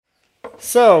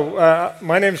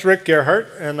My name's Rick Gerhardt,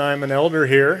 and I'm an elder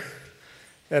here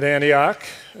at Antioch.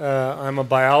 I'm a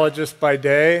biologist by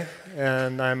day,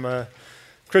 and I'm a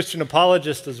Christian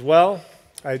apologist as well.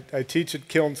 I teach at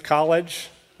Kilns College.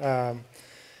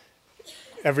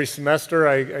 Every semester,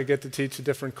 I get to teach a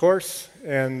different course,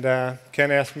 and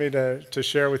Ken asked me to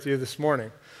share with you this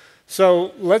morning.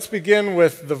 So let's begin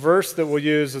with the verse that we'll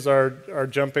use as our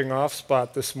jumping off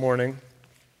spot this morning,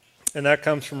 and that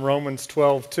comes from Romans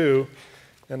 12:2.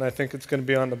 And I think it's going to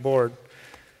be on the board.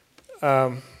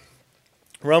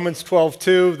 Romans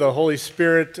 12:2, the Holy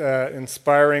Spirit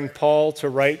inspiring Paul to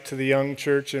write to the young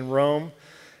church in Rome.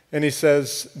 And he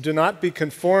says, "Do not be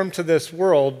conformed to this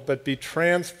world, but be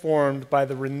transformed by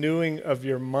the renewing of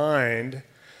your mind,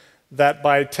 that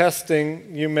by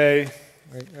testing you may..."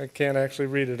 I can't actually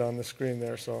read it on the screen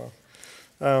there, so...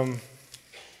 "that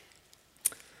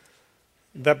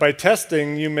by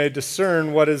testing you may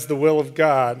discern what is the will of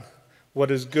God, what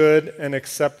is good and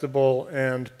acceptable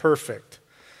and perfect."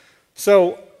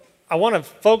 So I want to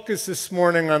focus this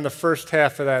morning on the first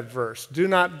half of that verse. Do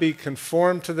not be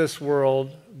conformed to this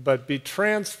world, but be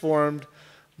transformed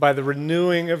by the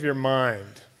renewing of your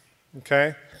mind.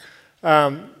 Okay?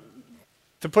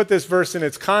 To put this verse in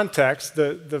its context,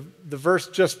 the verse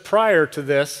just prior to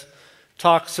this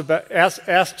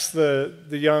asks the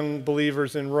young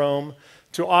believers in Rome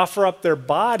to offer up their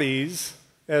bodies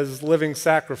as living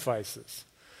sacrifices.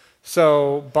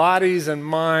 So bodies and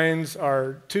minds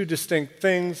are two distinct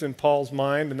things in Paul's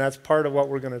mind, and that's part of what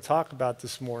we're going to talk about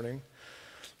this morning.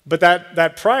 But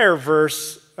that prior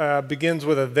verse begins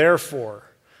with a therefore.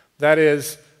 That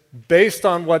is, based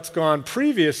on what's gone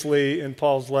previously in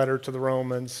Paul's letter to the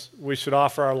Romans, we should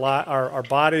offer our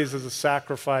bodies as a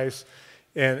sacrifice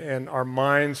and our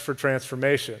minds for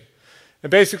transformation. And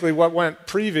basically what went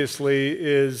previously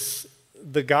is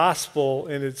the gospel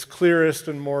in its clearest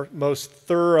and most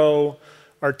thorough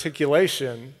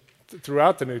articulation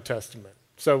throughout the New Testament.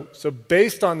 So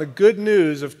based on the good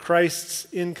news of Christ's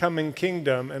incoming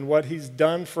kingdom and what he's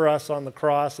done for us on the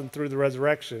cross and through the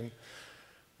resurrection,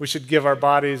 we should give our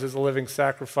bodies as a living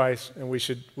sacrifice, and we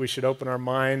should open our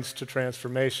minds to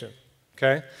transformation.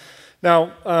 Okay?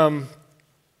 Now,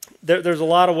 there's a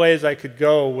lot of ways I could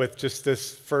go with just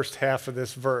this first half of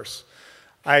this verse.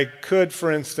 I could,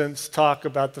 for instance, talk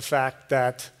about the fact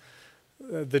that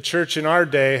the church in our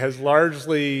day has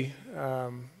largely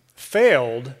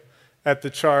failed at the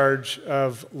charge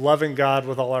of loving God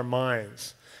with all our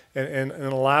minds and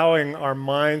allowing our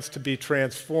minds to be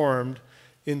transformed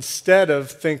instead of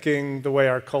thinking the way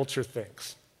our culture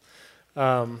thinks.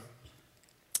 There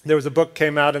was a book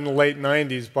came out in the late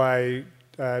 90s by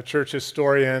church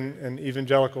historian and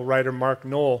evangelical writer Mark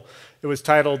Noll. It was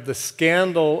titled "The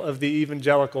Scandal of the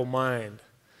Evangelical Mind."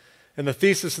 And the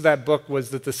thesis of that book was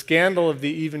that the scandal of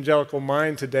the evangelical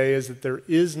mind today is that there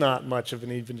is not much of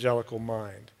an evangelical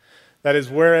mind. That is,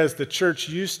 whereas the church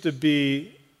used to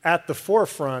be at the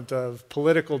forefront of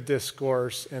political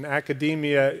discourse and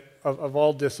academia of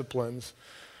all disciplines,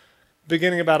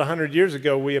 beginning about 100 years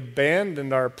ago, we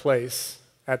abandoned our place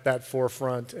at that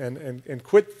forefront and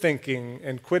quit thinking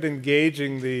and quit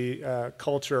engaging the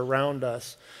culture around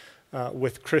us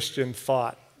with Christian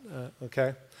thought.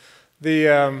 Okay,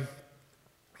 the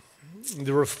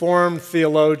Reformed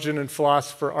theologian and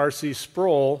philosopher R.C.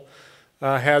 Sproul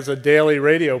has a daily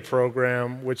radio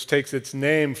program which takes its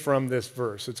name from this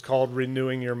verse. It's called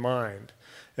 "Renewing Your Mind."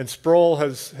 And Sproul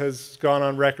has gone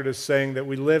on record as saying that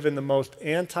we live in the most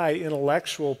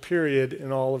anti-intellectual period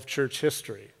in all of church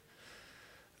history.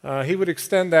 He would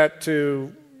extend that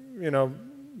to,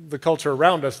 the culture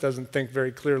around us doesn't think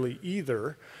very clearly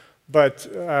either, but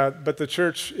the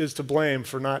church is to blame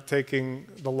for not taking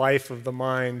the life of the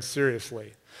mind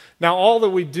seriously. Now, all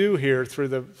that we do here through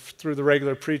the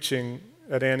regular preaching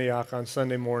at Antioch on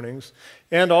Sunday mornings,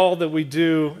 and all that we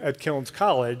do at Kilns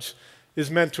College,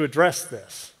 is meant to address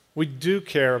this. We do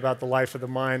care about the life of the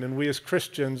mind, and we as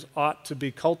Christians ought to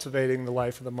be cultivating the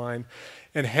life of the mind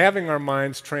and having our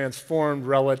minds transformed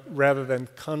rather than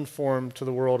conformed to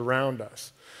the world around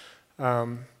us.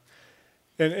 And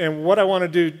what I want to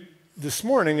do this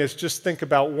morning is just think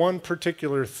about one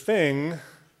particular thing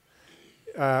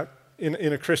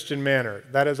in a Christian manner.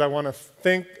 That is, I want to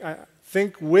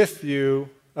think with you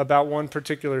about one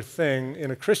particular thing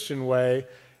in a Christian way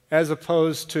as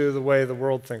opposed to the way the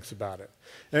world thinks about it.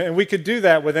 And we could do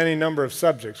that with any number of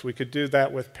subjects. We could do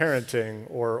that with parenting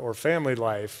or family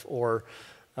life or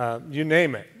you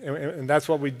name it. And that's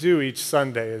what we do each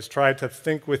Sunday, is try to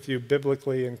think with you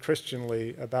biblically and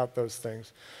Christianly about those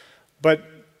things. But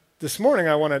this morning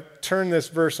I want to turn this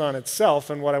verse on itself,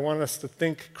 and what I want us to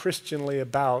think Christianly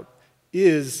about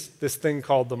is this thing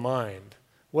called the mind.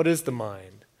 What is the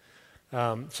mind?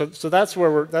 So that's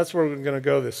where we're going to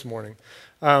go this morning.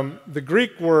 The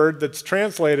Greek word that's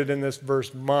translated in this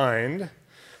verse, mind,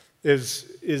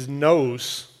 is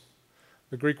nous.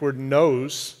 The Greek word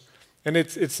nous, and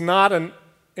it's not an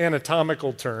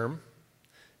anatomical term.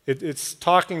 It's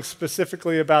talking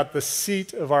specifically about the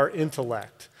seat of our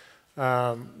intellect.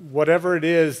 Whatever it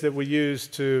is that we use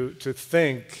to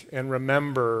think and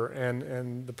remember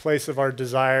and the place of our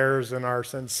desires and our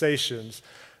sensations,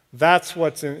 that's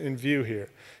what's in view here.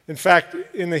 In fact,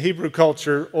 in the Hebrew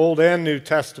culture, Old and New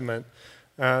Testament,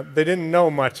 they didn't know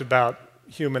much about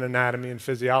human anatomy and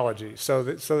physiology. So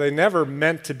they never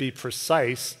meant to be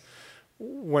precise.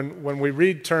 When we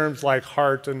read terms like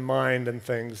heart and mind and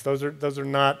things, those are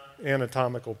not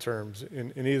anatomical terms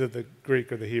in either the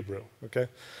Greek or the Hebrew, okay?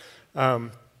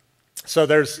 So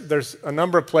there's a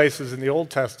number of places in the Old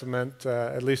Testament,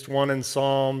 at least one in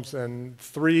Psalms and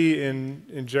 3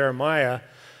 in Jeremiah,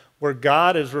 where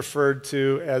God is referred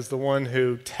to as the one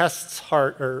who searches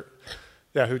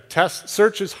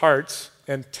hearts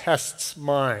and tests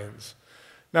minds.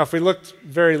 Now, if we looked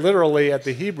very literally at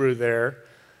the Hebrew there,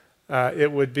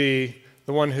 it would be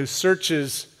the one who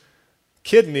searches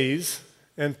kidneys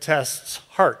and tests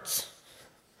hearts,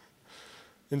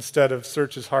 instead of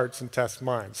searches hearts and tests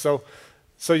minds. So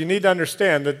you need to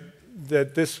understand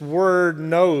that this word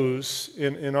knows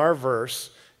in our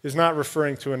verse is not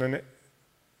referring to an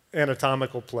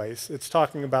anatomical place. It's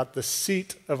talking about the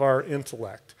seat of our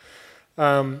intellect.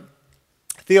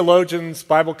 Theologians,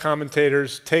 Bible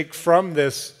commentators take from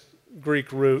this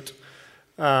Greek root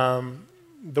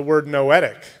the word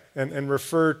noetic and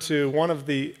refer to one of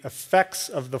the effects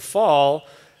of the fall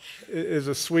is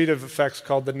a suite of effects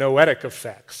called the noetic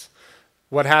effects.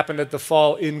 What happened at the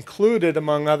fall included,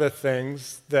 among other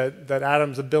things, that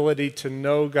Adam's ability to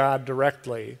know God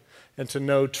directly and to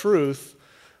know truth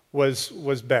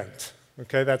was bent.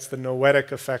 Okay, that's the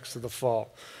noetic effects of the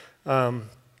fall.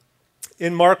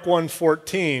 In Mark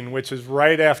 1:14, which is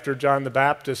right after John the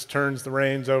Baptist turns the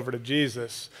reins over to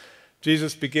Jesus,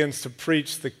 Jesus begins to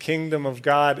preach the kingdom of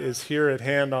God is here at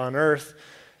hand on earth,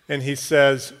 and he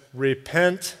says,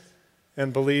 repent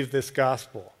and believe this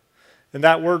gospel. And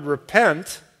that word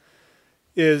repent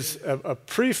is a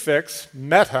prefix,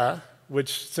 meta,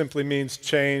 which simply means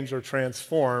change or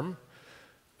transform,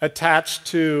 attached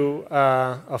to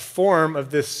a form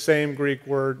of this same Greek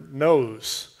word,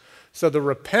 nous. So the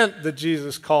repent that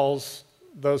Jesus calls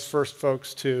those first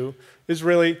folks to is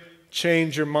really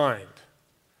change your mind,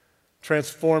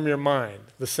 transform your mind,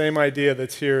 the same idea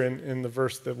that's here in the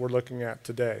verse that we're looking at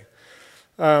today.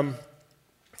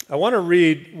 I want to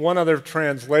read one other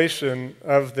translation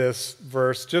of this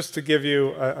verse just to give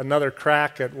you another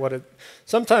crack at what it...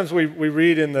 Sometimes we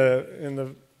read in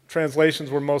the translations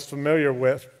we're most familiar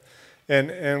with,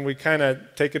 and we kind of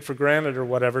take it for granted or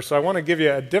whatever. So I want to give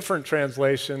you a different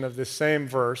translation of this same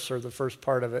verse, or the first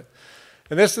part of it.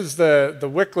 And this is the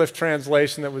Wycliffe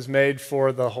translation that was made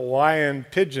for the Hawaiian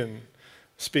Pidgin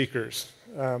speakers.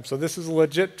 So this is a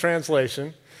legit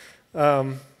translation.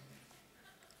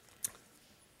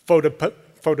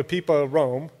 Photopipa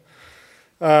Rome.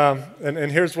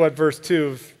 And here's what verse 2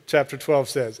 of chapter 12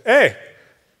 says. Hey,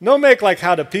 no make like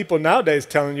how the people nowadays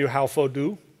telling you how fo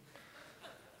do.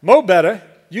 Mo better,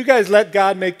 you guys let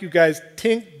God make you guys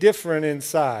think different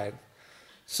inside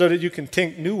so that you can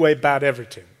think new way about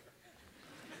everything.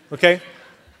 Okay?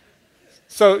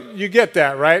 So you get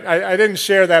that, right? I didn't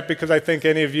share that because I think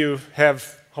any of you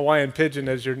have Hawaiian Pidgin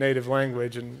as your native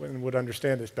language and would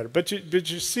understand this better. But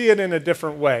you see it in a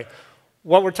different way.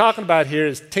 What we're talking about here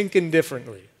is thinking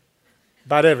differently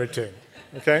about everything,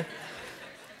 okay?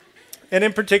 And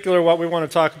in particular, what we want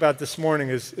to talk about this morning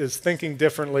is thinking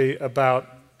differently about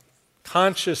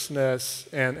consciousness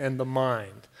and the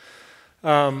mind.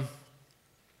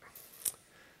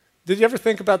 Did you ever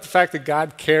think about the fact that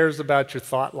God cares about your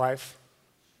thought life?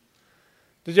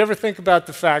 Did you ever think about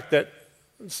the fact that...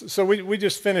 So we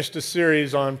just finished a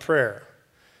series on prayer.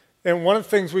 And one of the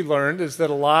things we learned is that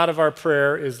a lot of our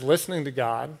prayer is listening to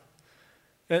God.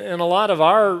 And a lot of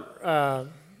our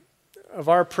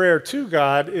prayer to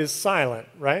God is silent,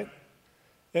 right?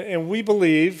 And we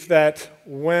believe that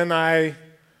when I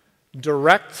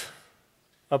direct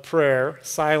a prayer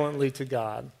silently to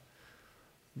God,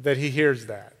 that he hears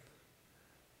that.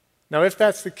 Now, if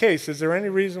that's the case, is there any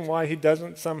reason why he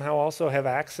doesn't somehow also have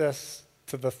access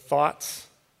to the thoughts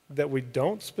that we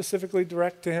don't specifically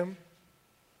direct to him?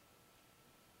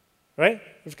 Right?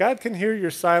 If God can hear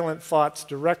your silent thoughts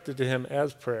directed to him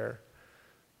as prayer,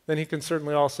 then he can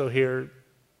certainly also hear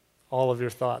all of your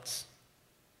thoughts,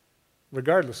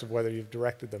 regardless of whether you've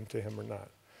directed them to him or not.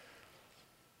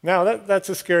 Now, that's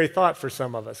a scary thought for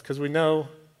some of us because we know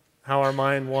how our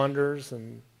mind wanders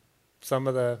and some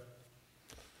of the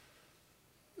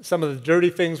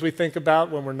dirty things we think about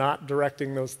when we're not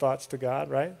directing those thoughts to God,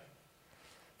 right?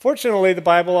 Fortunately, the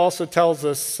Bible also tells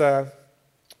us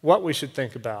what we should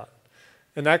think about.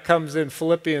 And that comes in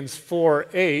Philippians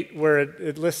 4:8, where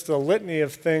it lists a litany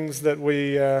of things that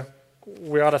we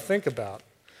ought to think about.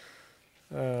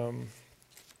 And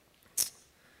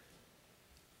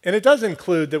it does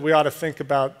include that we ought to think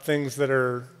about things that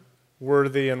are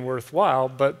worthy and worthwhile,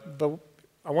 but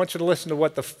I want you to listen to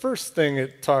what the first thing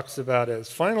it talks about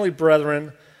is. Finally,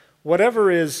 brethren,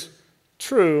 whatever is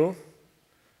true,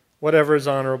 whatever is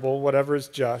honorable, whatever is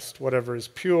just, whatever is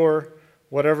pure,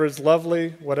 whatever is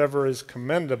lovely, whatever is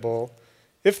commendable,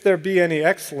 if there be any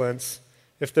excellence,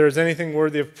 if there is anything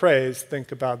worthy of praise,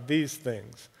 think about these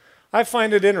things. I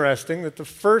find it interesting that the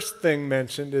first thing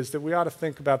mentioned is that we ought to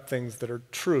think about things that are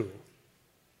true.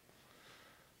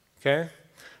 Okay?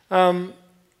 And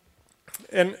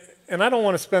I don't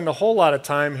want to spend a whole lot of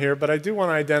time here, but I do want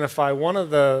to identify one of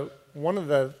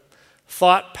the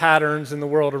thought patterns in the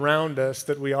world around us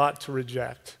that we ought to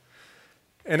reject.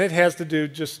 And it has to do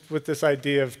just with this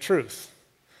idea of truth.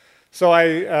 So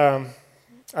I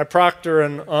proctor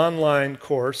an online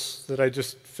course that I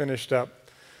just finished up.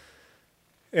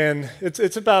 And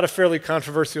it's about a fairly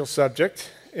controversial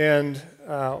subject. And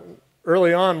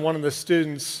early on, one of the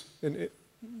students,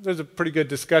 there's a pretty good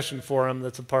discussion forum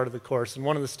that's a part of the course, and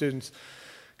one of the students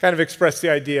kind of expressed the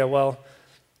idea, well,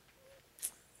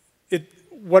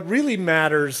 what really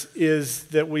matters is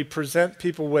that we present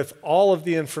people with all of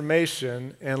the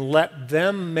information and let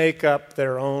them make up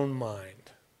their own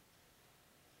mind.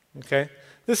 Okay?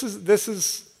 This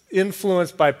is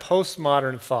influenced by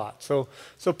postmodern thought. So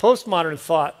postmodern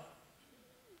thought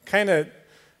kind of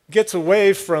gets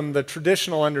away from the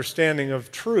traditional understanding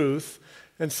of truth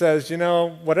and says, you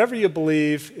know, whatever you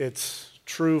believe, it's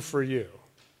true for you.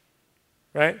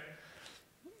 Right?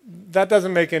 That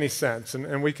doesn't make any sense,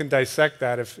 and we can dissect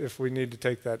that if we need to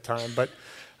take that time. But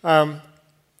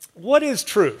what is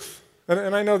truth?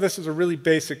 And I know this is a really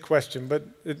basic question, but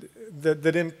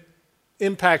that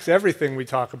impacts everything we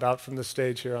talk about from the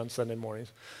stage here on Sunday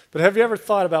mornings. But have you ever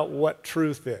thought about what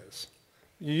truth is?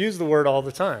 You use the word all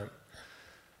the time.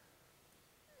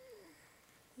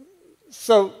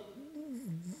 So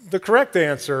the correct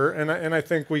answer, and I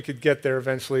think we could get there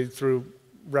eventually through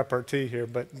repartee here,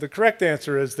 but the correct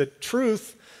answer is that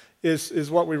truth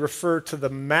is what we refer to the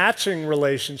matching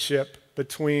relationship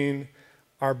between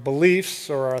our beliefs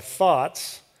or our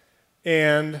thoughts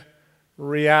and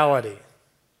reality.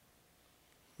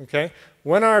 Okay?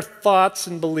 When our thoughts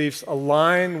and beliefs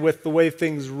align with the way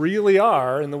things really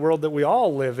are in the world that we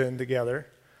all live in together,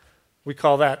 we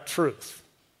call that truth.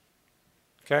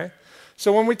 Okay?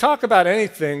 So when we talk about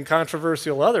anything,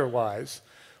 controversial otherwise,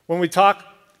 when we talk,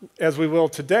 as we will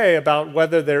today, about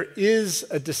whether there is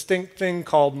a distinct thing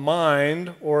called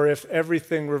mind or if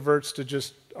everything reverts to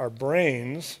just our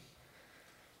brains,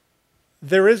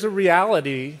 there is a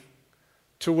reality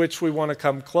to which we want to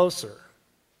come closer.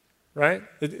 Right?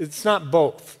 It's not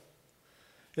both.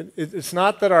 It's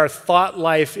not that our thought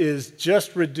life is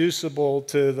just reducible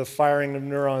to the firing of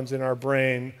neurons in our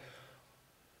brain,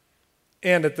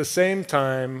 and at the same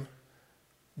time,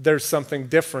 there's something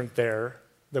different there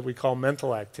that we call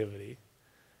mental activity.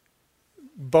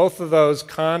 Both of those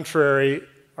contrary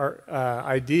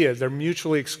ideas, they're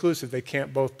mutually exclusive. They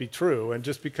can't both be true. And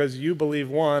just because you believe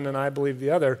one and I believe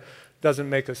the other doesn't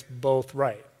make us both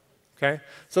right. Okay?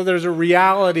 So there's a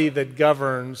reality that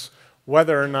governs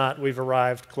whether or not we've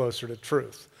arrived closer to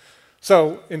truth.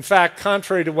 So, in fact,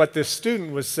 contrary to what this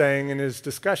student was saying in his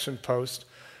discussion post,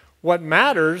 what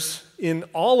matters in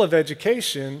all of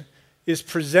education is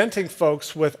presenting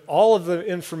folks with all of the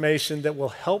information that will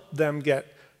help them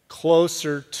get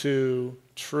closer to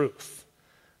truth,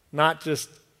 not just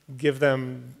give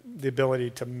them the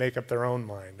ability to make up their own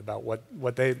mind about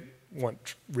what they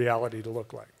want reality to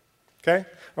look like. Okay?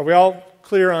 Are we all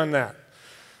clear on that?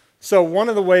 So one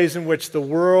of the ways in which the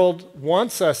world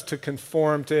wants us to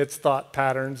conform to its thought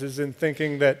patterns is in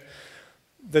thinking that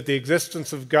the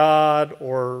existence of God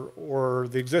or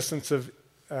the existence of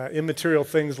immaterial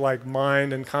things like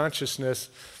mind and consciousness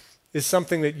is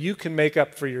something that you can make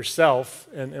up for yourself,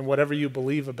 and whatever you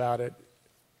believe about it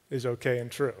is okay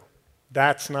and true.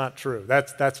 That's not true.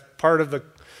 That's part of the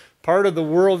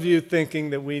worldview thinking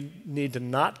that we need to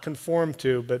not conform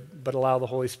to, but allow the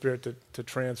Holy Spirit to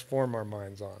transform our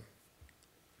minds on.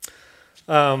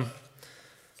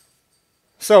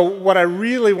 So what I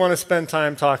really want to spend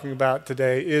time talking about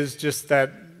today is just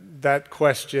that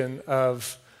question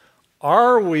of,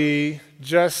 are we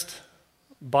just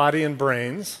body and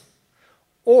brains,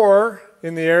 or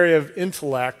in the area of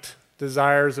intellect,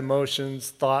 desires,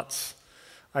 emotions, thoughts,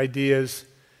 ideas,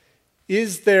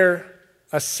 is there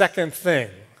a second thing,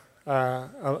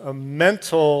 a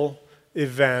mental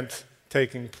event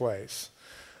taking place?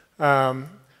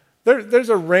 There's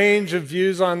a range of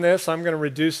views on this. I'm going to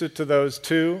reduce it to those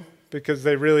two because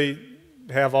they really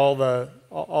have all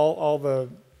the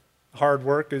hard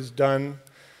work is done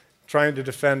trying to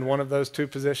defend one of those two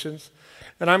positions.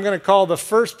 And I'm going to call the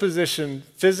first position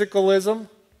physicalism,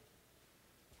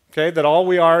 okay, that all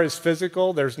we are is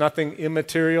physical. There's nothing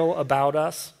immaterial about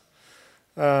us.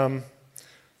 I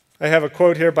have a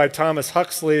quote here by Thomas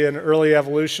Huxley, an early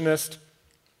evolutionist.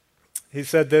 He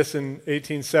said this in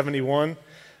 1871,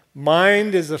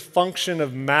 "Mind is a function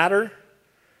of matter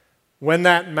when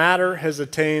that matter has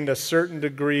attained a certain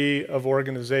degree of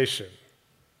organization."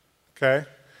 Okay?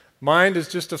 Mind is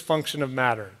just a function of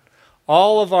matter.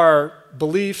 All of our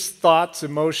beliefs, thoughts,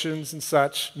 emotions, and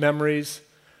such, memories,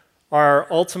 are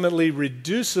ultimately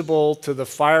reducible to the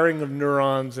firing of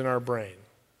neurons in our brain.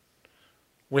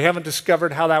 We haven't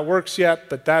discovered how that works yet,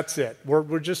 but that's it.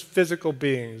 We're just physical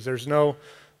beings. There's no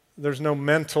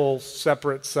mental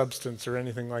separate substance or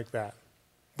anything like that.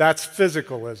 That's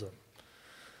physicalism.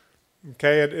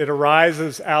 Okay, it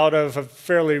arises out of a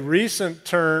fairly recent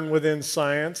turn within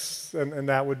science, and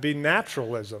that would be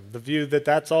naturalism, the view that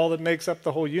that's all that makes up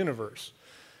the whole universe.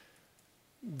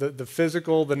 The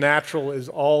physical, the natural is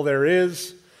all there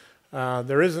is.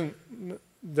 There isn't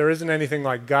anything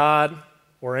like God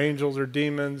or angels or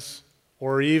demons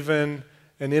or even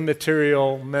an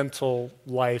immaterial mental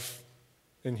life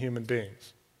in human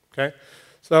beings. Okay,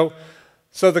 so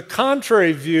the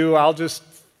contrary view, I'll just,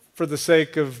 for the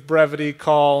sake of brevity,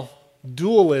 call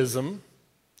dualism.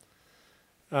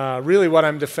 Really what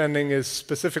I'm defending is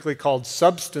specifically called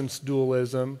substance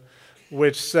dualism,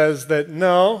 which says that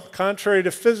no, contrary to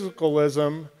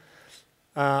physicalism,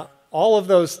 all of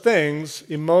those things,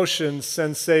 emotions,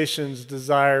 sensations,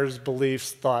 desires,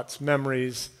 beliefs, thoughts,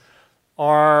 memories,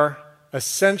 are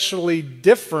essentially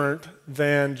different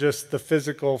than just the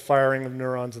physical firing of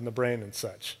neurons in the brain and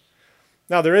such.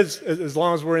 Now, there is, as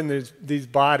long as we're in these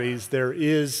bodies, there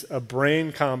is a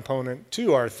brain component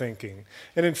to our thinking.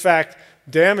 And in fact,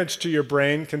 damage to your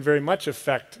brain can very much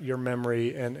affect your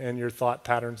memory and your thought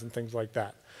patterns and things like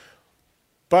that.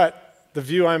 But the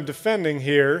view I'm defending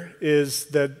here is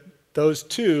that those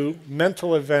two,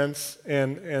 mental events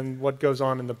and what goes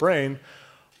on in the brain,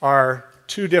 are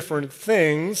two different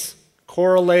things,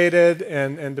 correlated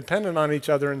and dependent on each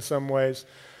other in some ways,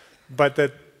 but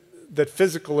that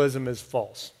physicalism is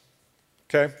false.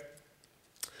 Okay?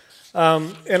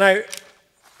 And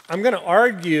I'm going to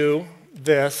argue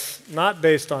this, not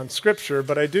based on Scripture,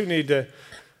 but I do need to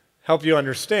help you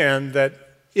understand that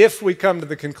if we come to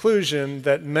the conclusion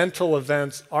that mental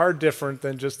events are different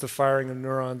than just the firing of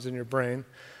neurons in your brain,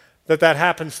 that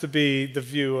happens to be the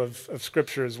view of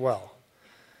Scripture as well.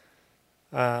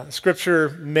 Scripture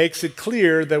makes it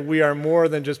clear that we are more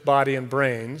than just body and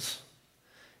brains.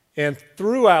 And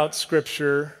throughout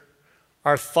Scripture,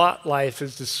 our thought life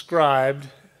is described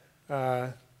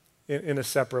in a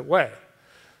separate way.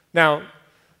 Now,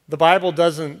 the Bible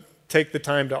doesn't take the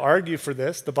time to argue for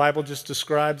this. The Bible just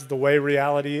describes the way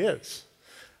reality is.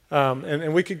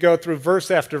 And we could go through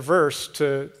verse after verse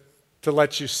to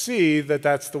let you see that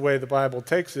that's the way the Bible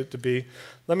takes it to be.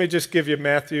 Let me just give you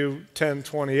Matthew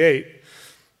 10:28,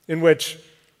 in which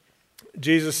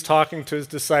Jesus, talking to his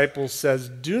disciples, says,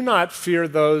 "Do not fear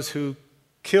those who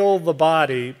kill the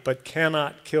body, but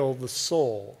cannot kill the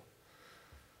soul."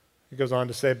 He goes on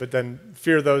to say, "But then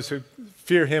fear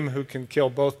him who can kill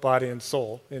both body and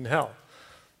soul in hell."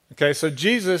 Okay, so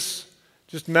Jesus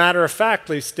just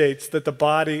matter-of-factly states that the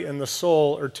body and the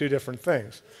soul are two different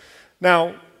things.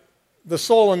 Now, the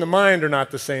soul and the mind are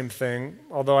not the same thing,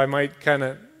 although I might kind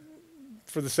of,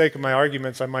 for the sake of my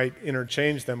arguments, I might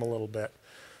interchange them a little bit.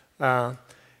 And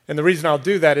the reason I'll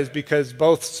do that is because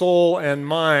both soul and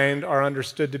mind are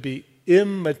understood to be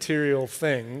immaterial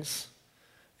things,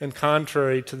 and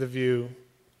contrary to the view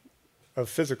of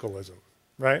physicalism,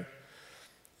 right?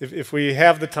 If we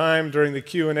have the time during the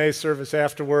Q&A service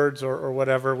afterwards or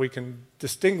whatever, we can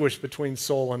distinguish between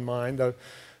soul and mind.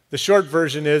 The short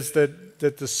version is that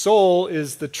the soul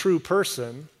is the true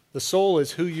person. The soul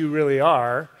is who you really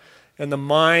are. And the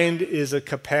mind is a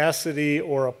capacity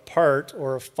or a part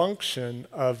or a function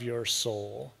of your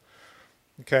soul.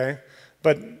 Okay?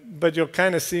 But you'll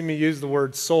kind of see me use the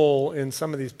word soul in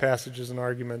some of these passages and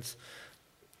arguments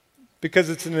because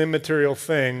it's an immaterial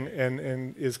thing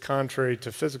and is contrary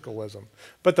to physicalism.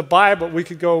 But the Bible, we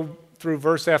could go through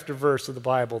verse after verse of the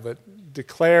Bible that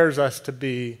declares us to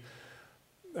be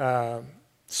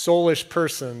soulish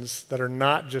persons that are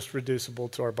not just reducible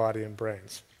to our body and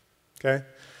brains. Okay?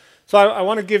 So I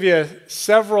want to give you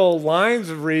several lines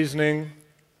of reasoning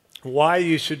why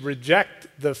you should reject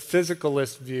the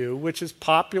physicalist view, which is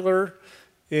popular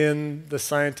in the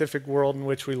scientific world in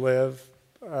which we live,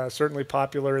 certainly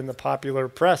popular in the popular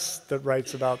press that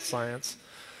writes about science.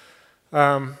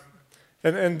 And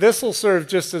this will serve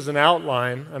just as an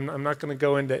outline. I'm not going to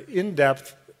go into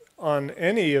in-depth on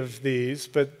any of these,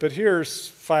 but here's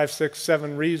 5, 6,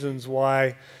 7 reasons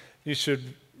why you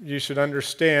should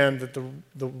understand that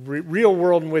the real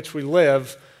world in which we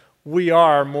live, we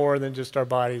are more than just our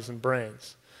bodies and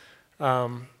brains.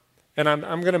 And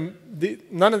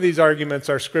none of these arguments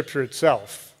are Scripture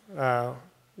itself.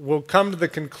 We'll come to the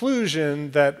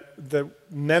conclusion that the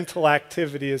mental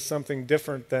activity is something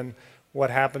different than what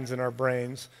happens in our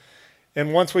brains.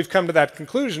 And once we've come to that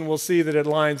conclusion, we'll see that it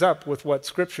lines up with what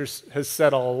Scripture has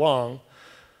said all along.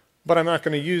 But I'm not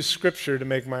going to use Scripture to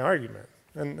make my argument.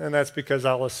 And that's because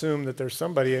I'll assume that there's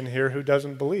somebody in here who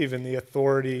doesn't believe in the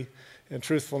authority and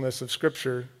truthfulness of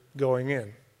Scripture going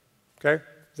in. Okay?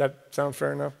 Does that sound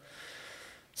fair enough?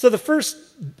 So the first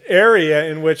area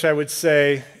in which I would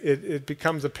say it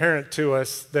becomes apparent to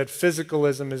us that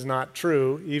physicalism is not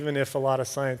true, even if a lot of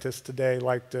scientists today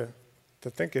like to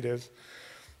think it is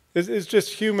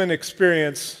just human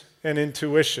experience and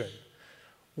intuition.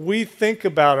 We think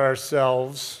about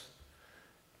ourselves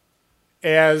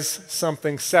as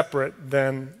something separate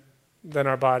than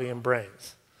our body and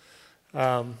brains.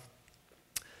 And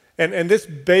this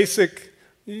basic,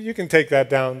 you can take that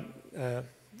down.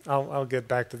 I'll get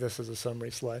back to this as a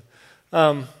summary slide.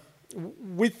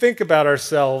 We think about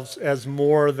ourselves as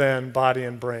more than body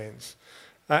and brains.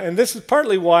 And this is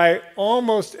partly why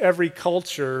almost every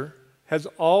culture has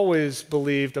always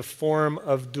believed a form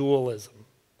of dualism.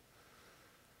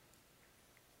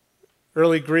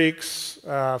 Early Greeks,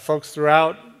 folks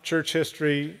throughout church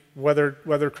history,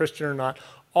 whether Christian or not,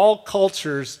 all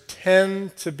cultures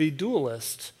tend to be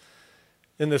dualist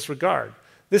in this regard.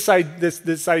 This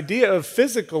idea of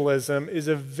physicalism is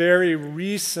a very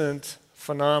recent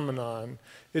phenomenon.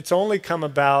 It's only come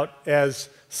about as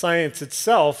science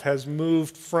itself has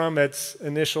moved from its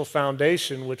initial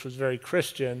foundation, which was very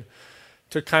Christian,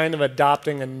 to kind of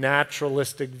adopting a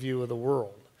naturalistic view of the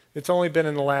world. It's only been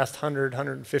in the last 100,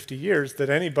 150 years that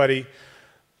anybody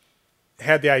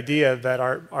had the idea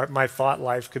that my thought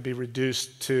life could be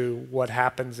reduced to what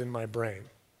happens in my brain.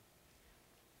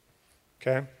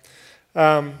 Okay?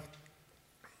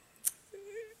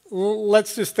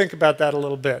 Let's just think about that a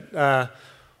little bit.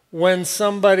 When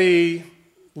somebody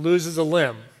loses a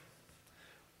limb,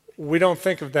 we don't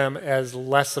think of them as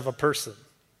less of a person.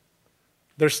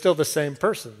 They're still the same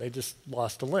person. They just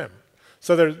lost a limb.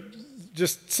 So they're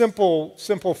just simple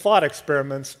thought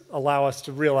experiments allow us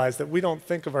to realize that we don't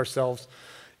think of ourselves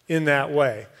in that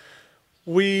way.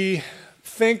 We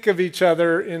think of each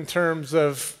other in terms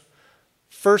of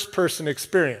first-person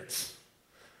experience.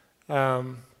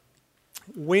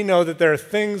 We know that there are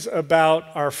things about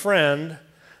our friend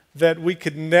that we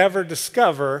could never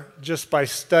discover just by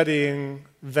studying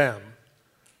them.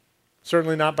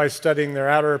 Certainly not by studying their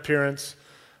outer appearance,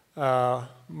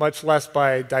 much less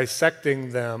by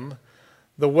dissecting them.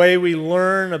 The way we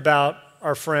learn about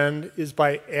our friend is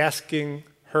by asking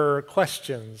her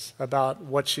questions about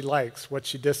what she likes, what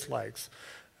she dislikes,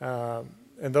 and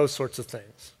those sorts of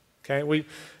things. Okay? We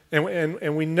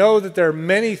know that there are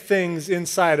many things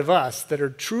inside of us that are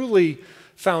truly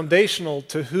foundational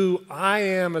to who I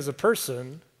am as a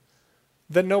person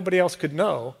that nobody else could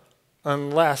know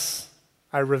unless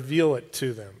I reveal it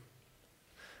to them.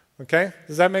 Okay?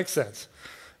 Does that make sense?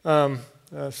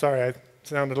 Sorry, I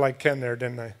sounded like Ken there,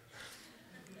 didn't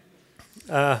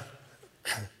I?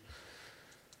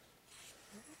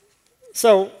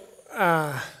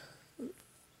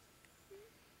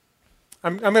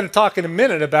 I'm going to talk in a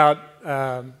minute about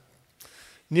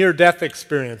near-death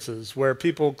experiences where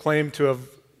people claim to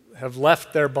have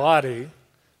left their body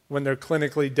when they're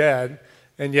clinically dead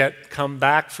and yet come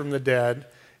back from the dead,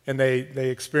 and they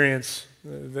experience,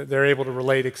 they're able to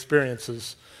relate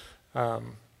experiences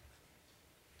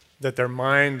that their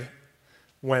mind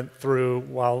went through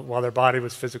while their body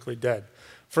was physically dead.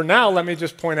 For now, let me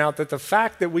just point out that the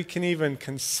fact that we can even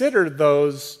consider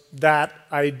that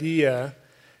idea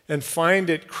and find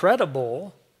it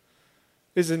credible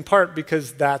is in part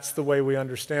because that's the way we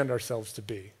understand ourselves to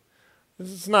be. This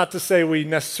is not to say we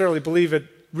necessarily believe it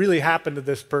really happened to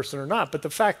this person or not, but the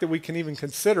fact that we can even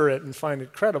consider it and find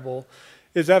it credible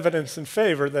is evidence in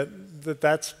favor that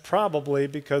that's probably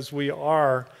because we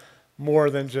are more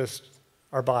than just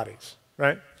our bodies,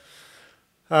 right?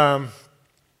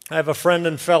 I have a friend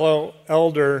and fellow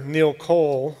elder, Neil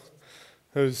Cole,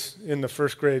 who's in the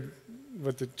first grade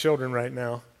with the children right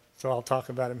now, so I'll talk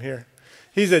about him here.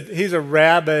 He's a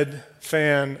rabid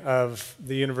fan of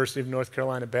the University of North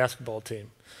Carolina basketball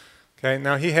team. Okay,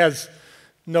 now he has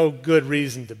no good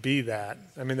reason to be that.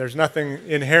 I mean, there's nothing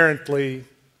inherently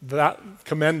that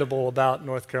commendable about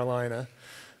North Carolina,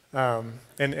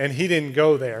 and he didn't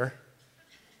go there,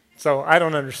 so I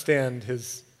don't understand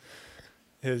his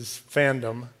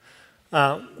fandom.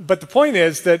 But the point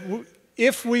is that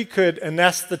if we could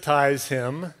anesthetize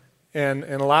him and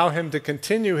allow him to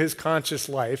continue his conscious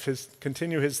life,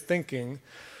 continue his thinking,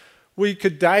 we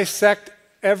could dissect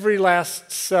every last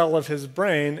cell of his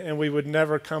brain, and we would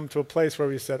never come to a place where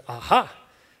we said, aha,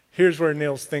 here's where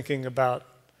Neil's thinking about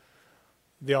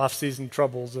the off-season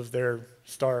troubles of their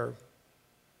star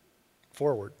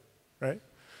forward, right?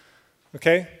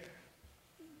 Okay?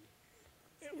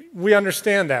 We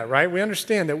understand that, right? We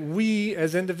understand that we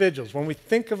as individuals, when we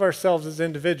think of ourselves as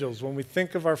individuals, when we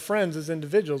think of our friends as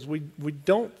individuals, we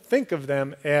don't think of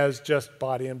them as just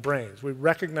body and brains. We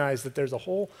recognize that there's a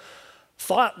whole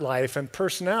thought life and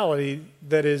personality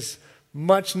that is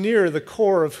much nearer the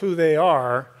core of who they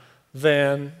are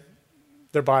than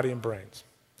their body and brains,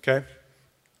 okay?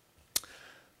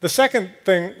 The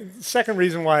second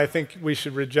reason why I think we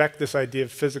should reject this idea of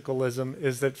physicalism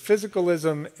is that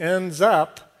physicalism ends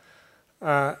up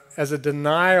as a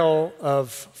denial of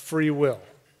free will.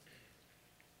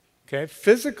 Okay?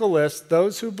 Physicalists,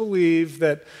 those who believe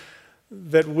that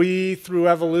we, through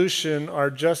evolution, are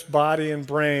just body and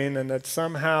brain, and that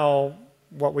somehow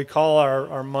what we call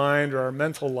our mind or our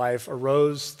mental life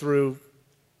arose through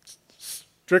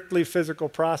strictly physical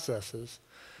processes,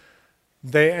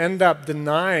 they end up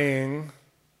denying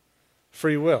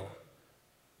free will.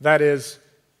 That is,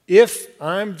 if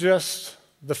I'm just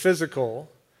the physical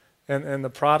and the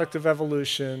product of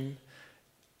evolution,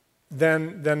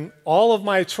 then all of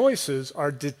my choices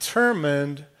are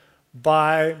determined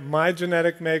by my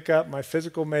genetic makeup, my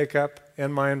physical makeup,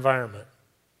 and my environment.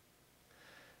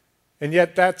 And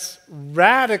yet that's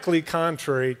radically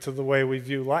contrary to the way we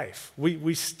view life.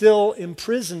 We still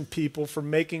imprison people for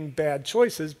making bad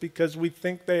choices because we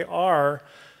think they are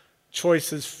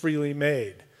choices freely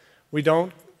made. We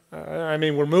don't,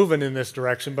 we're moving in this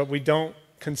direction, but we don't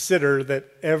consider that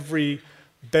every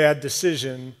bad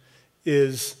decision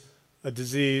is a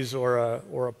disease or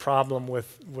a problem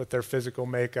with their physical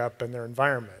makeup and their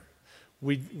environment.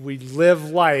 We live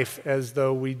life as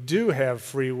though we do have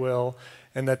free will,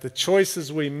 and that the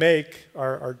choices we make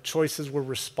are choices we're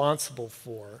responsible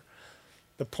for.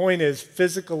 The point is,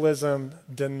 physicalism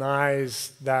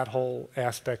denies that whole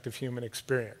aspect of human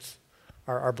experience,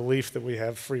 our belief that we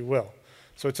have free will.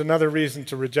 So it's another reason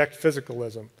to reject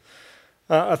physicalism.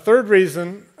 A third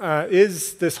reason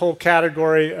is this whole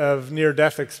category of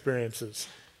near-death experiences.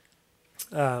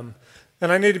 And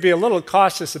I need to be a little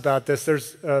cautious about this.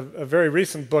 There's a very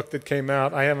recent book that came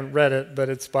out. I haven't read it, but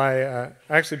it's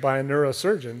actually by a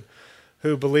neurosurgeon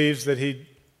who believes that he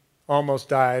almost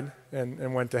died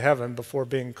and went to heaven before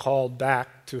being called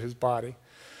back to his body.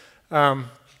 And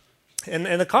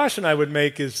the caution I would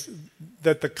make is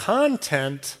that the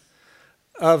content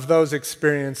of those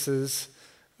experiences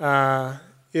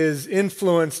is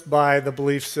influenced by the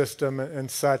belief system and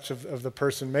such of the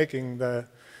person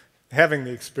having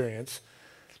the experience.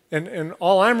 And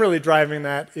all I'm really driving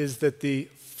at is that the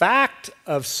fact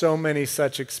of so many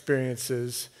such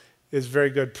experiences is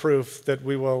very good proof that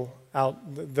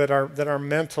that our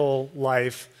mental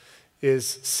life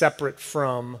is separate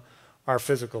from our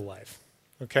physical life.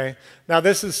 Okay? Now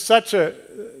this is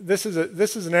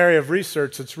an area of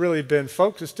research that's really been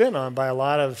focused in on by a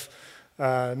lot of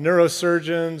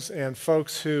neurosurgeons and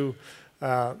folks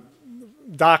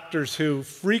doctors who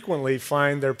frequently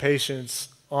find their patients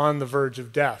on the verge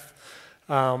of death.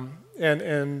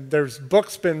 And there's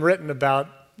books been written about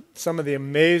some of the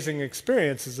amazing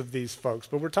experiences of these folks,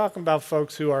 but we're talking about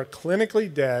folks who are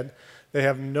clinically dead. They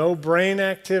have no brain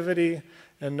activity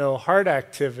and no heart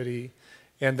activity,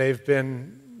 and they've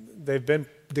been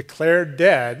declared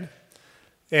dead,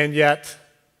 and yet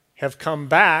have come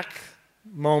back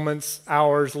moments,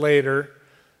 hours later,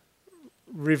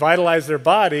 revitalize their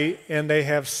body, and they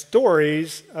have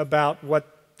stories about what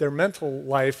their mental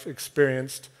life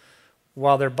experienced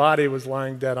while their body was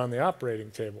lying dead on the operating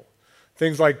table.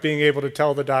 Things like being able to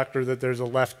tell the doctor that there's a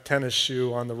left tennis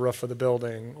shoe on the roof of the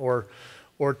building, or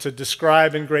to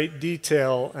describe in great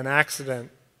detail an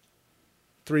accident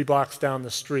 3 blocks down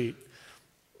the street.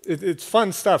 It's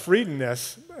fun stuff reading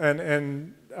this,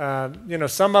 and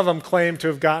some of them claim to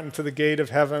have gotten to the gate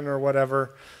of heaven or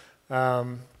whatever.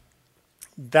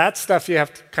 That stuff you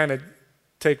have to kind of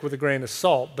take with a grain of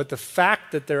salt. But the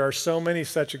fact that there are so many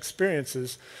such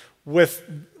experiences with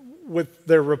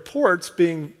their reports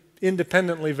being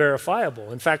independently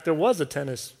verifiable. In fact, there was a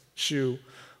tennis shoe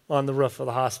on the roof of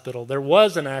the hospital. There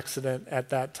was an accident at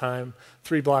that time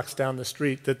 3 blocks down the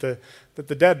street that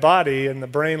the dead body and the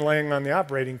brain laying on the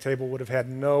operating table would have had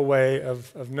no way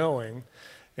of knowing,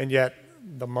 and yet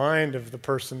the mind of the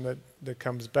person that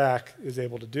comes back is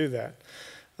able to do that.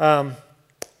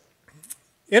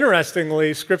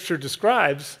 Interestingly, Scripture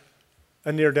describes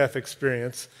a near-death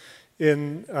experience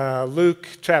in Luke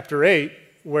chapter 8,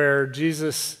 where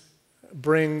Jesus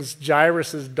brings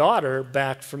Jairus' daughter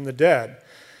back from the dead.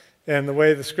 And the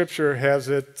way the Scripture has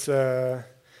it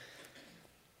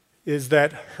is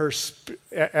that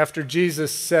after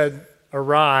Jesus said,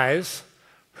 "Arise,"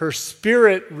 her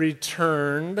spirit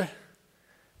returned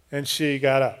and she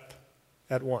got up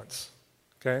at once.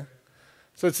 Okay?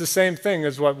 So it's the same thing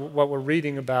as what we're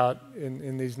reading about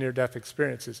in these near-death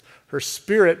experiences. Her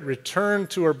spirit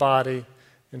returned to her body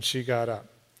and she got up.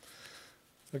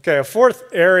 Okay, a fourth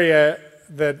area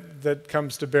that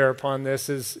comes to bear upon this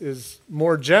is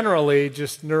more generally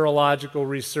just neurological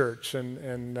research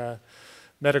and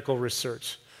medical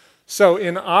research. So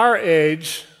in our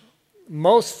age,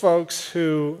 most folks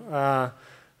who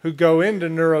go into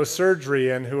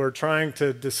neurosurgery and who are trying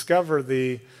to discover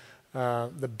the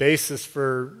basis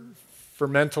for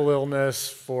mental illness,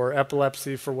 for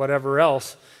epilepsy, for whatever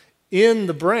else in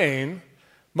the brain,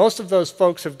 most of those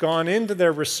folks have gone into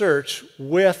their research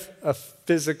with a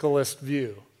physicalist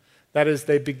view. That is,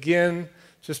 they begin,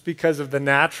 just because of the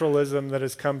naturalism that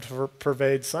has come to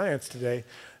pervade science today,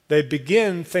 they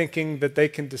begin thinking that they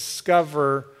can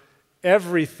discover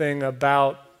everything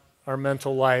about our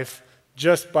mental life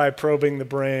just by probing the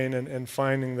brain and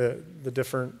finding the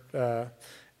different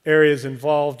areas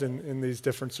involved in these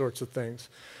different sorts of things.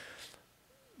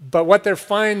 But what they're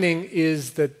finding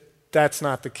is that that's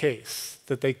not the case,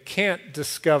 that they can't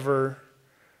discover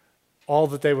all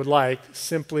that they would like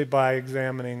simply by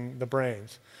examining the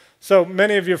brains. So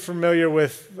many of you are familiar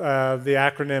with the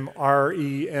acronym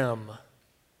REM.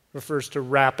 Refers to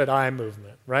rapid eye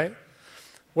movement, right?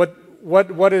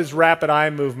 What is rapid eye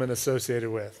movement associated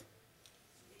with?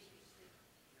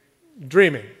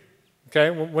 Dreaming. Okay,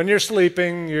 when you're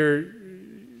sleeping,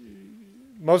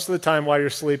 most of the time while you're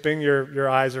sleeping, your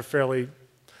eyes are fairly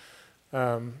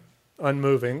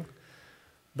unmoving.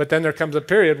 But then there comes a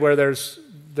period where there's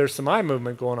some eye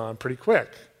movement going on pretty quick.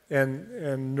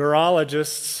 And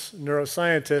neurologists,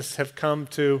 neuroscientists have come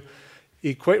to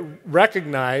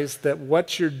recognize that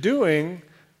what you're doing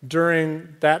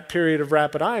during that period of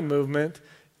rapid eye movement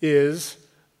is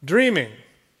dreaming.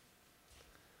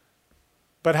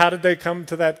 But how did they come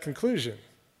to that conclusion?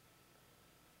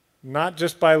 Not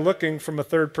just by looking from a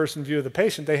third-person view of the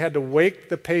patient. They had to wake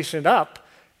the patient up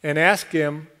and ask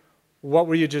him, "What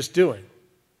were you just doing?"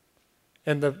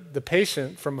 And the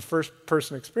patient, from a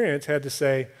first-person experience, had to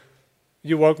say,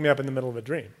 "You woke me up in the middle of a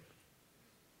dream."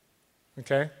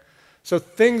 Okay? So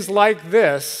things like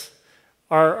this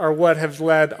are what have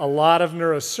led a lot of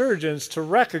neurosurgeons to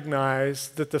recognize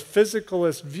that the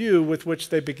physicalist view with which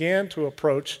they began to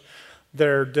approach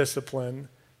their discipline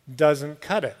doesn't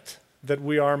cut it, that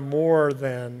we are more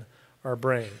than our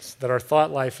brains, that our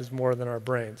thought life is more than our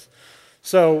brains.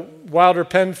 So Wilder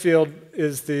Penfield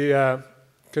is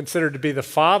considered to be the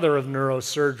father of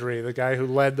neurosurgery, the guy who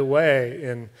led the way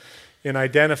in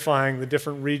identifying the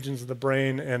different regions of the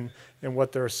brain and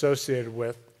what they're associated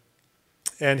with.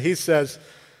 And he says,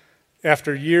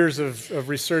 after years of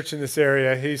research in this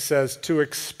area, he says, to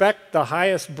expect the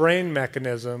highest brain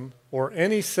mechanism or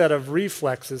any set of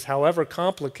reflexes, however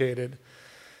complicated,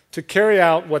 to carry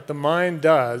out what the mind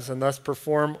does and thus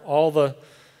perform all the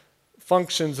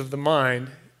functions of the mind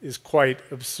is quite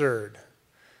absurd.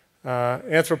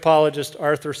 Anthropologist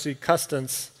Arthur C.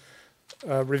 Custance,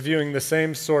 reviewing the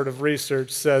same sort of research,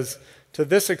 says, to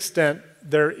this extent,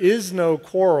 there is no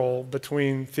quarrel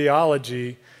between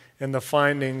theology and the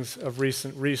findings of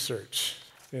recent research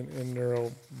in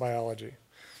neurobiology.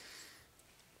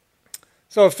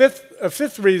 So a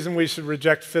fifth reason we should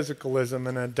reject physicalism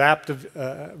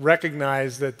and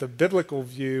recognize that the biblical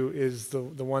view is the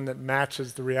one that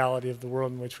matches the reality of the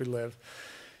world in which we live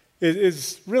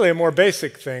is really a more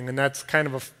basic thing, and that's kind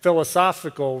of a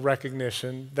philosophical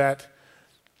recognition that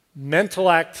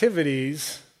mental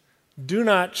activities do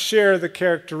not share the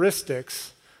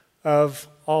characteristics of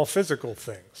all physical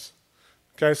things.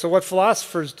 Okay, so what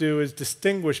philosophers do is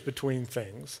distinguish between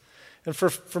things. And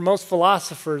for most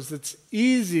philosophers, it's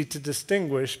easy to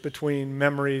distinguish between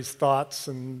memories, thoughts,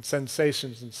 and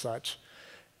sensations and such,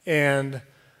 and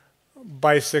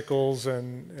bicycles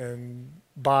and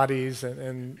bodies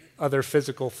and other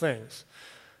physical things.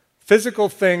 Physical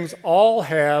things all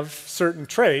have certain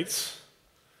traits: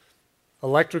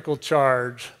 electrical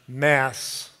charge,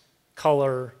 mass,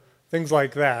 color, things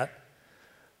like that,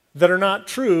 that are not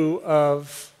true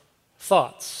of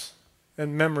thoughts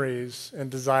and memories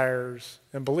and desires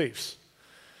and beliefs.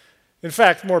 In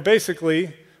fact, more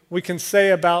basically, we can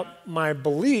say about my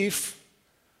belief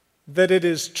that it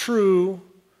is true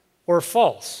or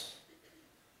false.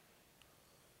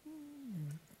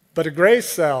 But a gray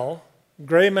cell,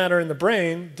 gray matter in the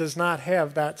brain, does not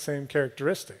have that same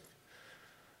characteristic.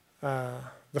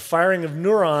 The firing of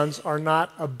neurons are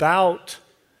not about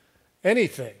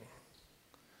anything,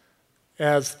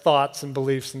 as thoughts and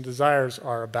beliefs and desires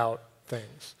are about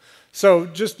things. So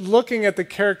just looking at the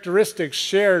characteristics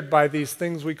shared by these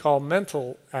things we call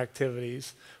mental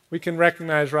activities, we can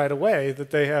recognize right away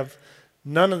that they have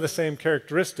none of the same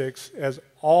characteristics as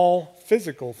all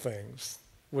physical things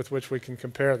with which we can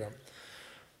compare them.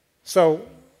 So,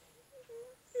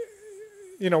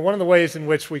 one of the ways in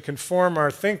which we conform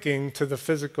our thinking to the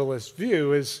physicalist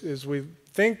view is we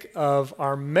think of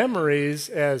our memories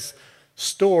as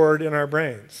stored in our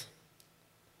brains.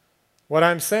 What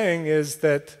I'm saying is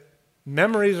that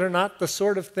memories are not the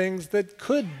sort of things that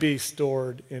could be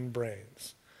stored in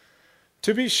brains.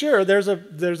 To be sure, there's a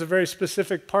very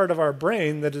specific part of our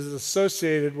brain that is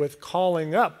associated with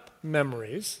calling up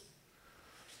memories.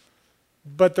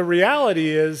 But the reality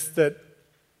is that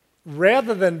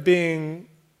rather than being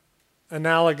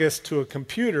analogous to a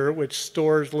computer, which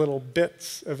stores little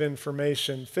bits of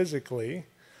information physically,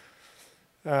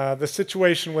 the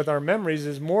situation with our memories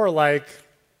is more like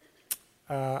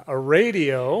a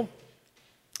radio,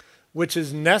 which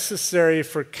is necessary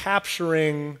for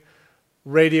capturing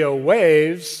radio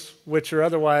waves, which are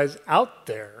otherwise out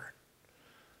there.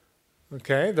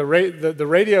 Okay? The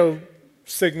radio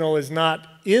signal is not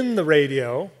in the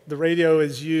radio. The radio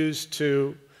is used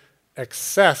to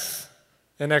access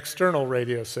an external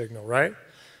radio signal, right?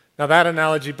 Now that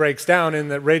analogy breaks down in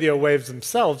that radio waves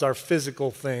themselves are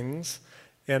physical things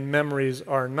and memories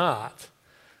are not.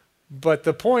 But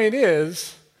the point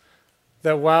is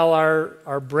that while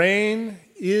our brain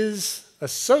is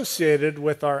associated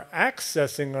with our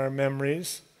accessing our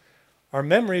memories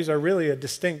are really a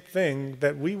distinct thing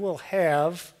that we will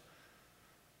have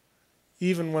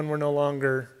even when we're no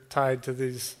longer tied to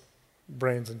these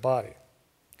brains and body.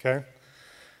 Okay?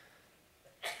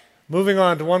 Moving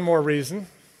on to one more reason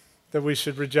that we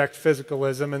should reject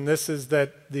physicalism, and this is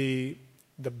that the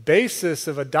basis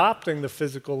of adopting the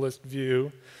physicalist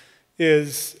view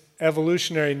is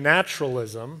evolutionary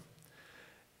naturalism.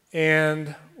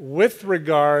 And with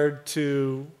regard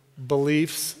to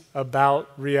beliefs about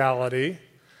reality,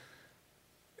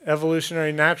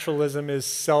 evolutionary naturalism is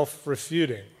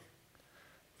self-refuting.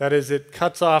 That is, it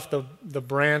cuts off the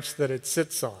branch that it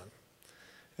sits on.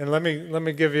 And let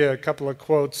me give you a couple of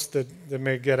quotes that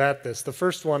may get at this. The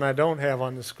first one I don't have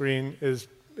on the screen is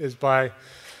by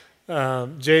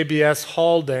J.B.S.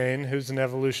 Haldane, who's an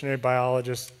evolutionary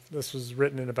biologist. This was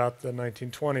written in about the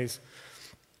 1920s.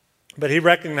 But he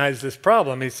recognized this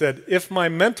problem. He said, if my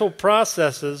mental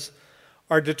processes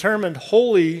are determined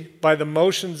wholly by the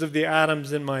motions of the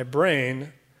atoms in my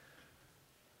brain,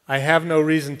 I have no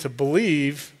reason to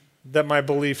believe that my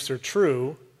beliefs are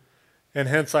true, and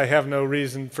hence I have no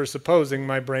reason for supposing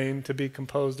my brain to be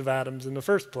composed of atoms in the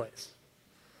first place.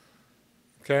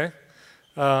 Okay?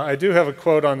 I do have a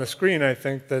quote on the screen, I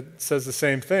think, that says the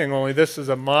same thing, only this is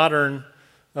a modern,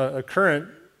 a current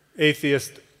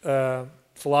atheist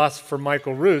philosopher,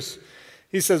 Michael Ruse.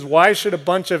 He says, why should a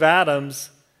bunch of atoms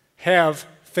have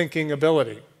thinking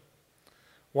ability?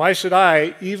 Why should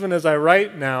I, even as I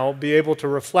write now, be able to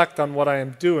reflect on what I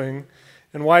am doing?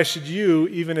 And why should you,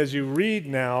 even as you read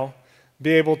now,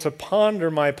 be able to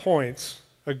ponder my points,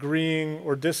 agreeing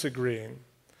or disagreeing?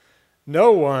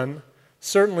 No one,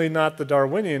 certainly not the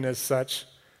Darwinian as such,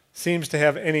 seems to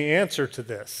have any answer to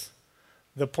this.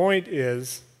 The point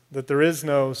is that there is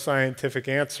no scientific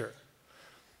answer.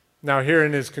 Now, here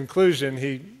in his conclusion,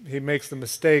 he makes the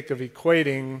mistake of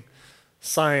equating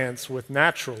science with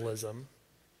naturalism,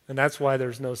 and that's why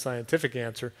there's no scientific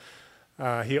answer.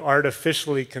 He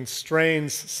artificially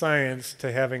constrains science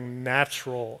to having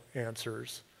natural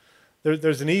answers.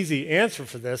 There's an easy answer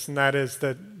for this, and that is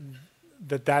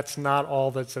that's not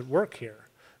all that's at work here.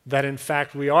 That, in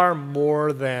fact, we are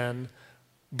more than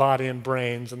body and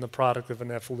brains and the product of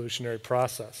an evolutionary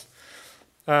process.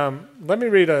 Let me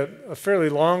read a fairly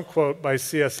long quote by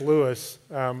C.S. Lewis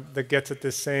that gets at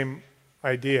this same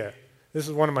idea. This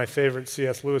is one of my favorite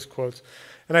C.S. Lewis quotes.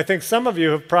 And I think some of you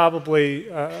have probably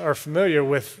are familiar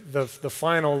with the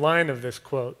final line of this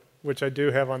quote. which I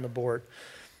do have on the board.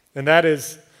 And that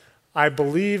is, I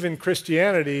believe in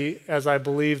Christianity as I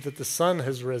believe that the sun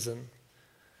has risen,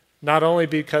 not only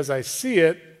because I see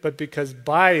it, but because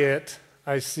by it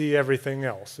I see everything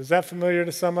else. Is that familiar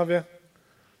to some of you?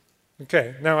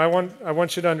 Okay, now I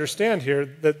want you to understand here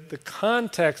that the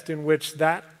context in which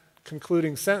that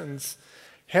concluding sentence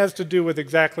has to do with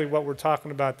exactly what we're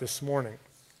talking about this morning.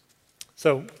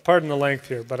 So, pardon the length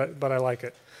here, but I like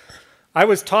it. I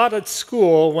was taught at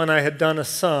school when I had done a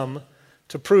sum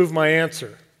to prove my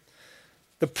answer.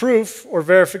 The proof or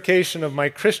verification of my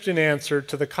Christian answer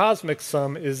to the cosmic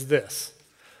sum is this.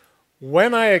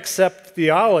 When I accept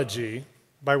theology,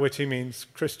 by which he means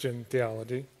Christian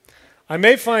theology, I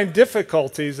may find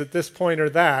difficulties at this point or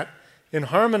that in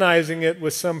harmonizing it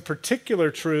with some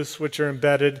particular truths which are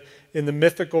embedded in the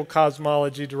mythical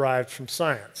cosmology derived from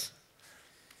science.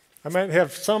 I might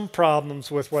have some problems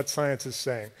with what science is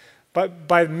saying. But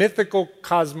by mythical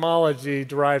cosmology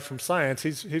derived from science,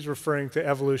 he's referring to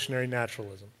evolutionary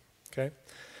naturalism. Okay?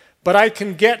 But I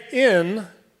can get in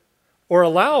or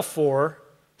allow for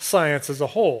science as a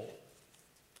whole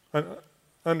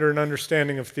under an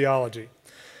understanding of theology.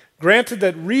 Granted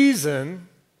that reason,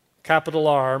 capital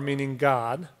R, meaning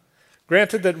God,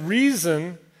 granted that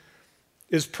reason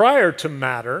is prior to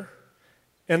matter,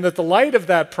 and that the light of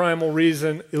that primal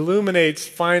reason illuminates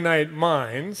finite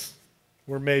minds,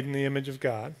 we're made in the image of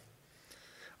God,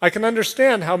 I can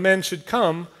understand how men should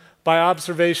come by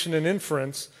observation and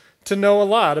inference to know a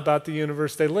lot about the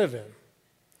universe they live in.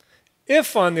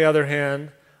 If, on the other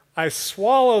hand, I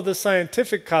swallow the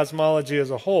scientific cosmology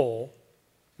as a whole,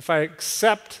 if I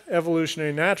accept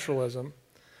evolutionary naturalism,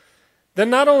 then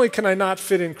not only can I not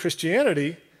fit in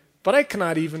Christianity, but I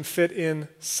cannot even fit in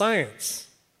science.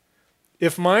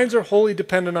 If minds are wholly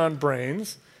dependent on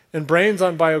brains, and brains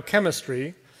on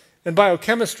biochemistry, and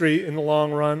biochemistry in the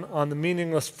long run on the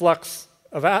meaningless flux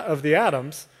of the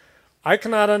atoms, I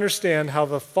cannot understand how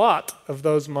the thought of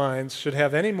those minds should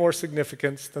have any more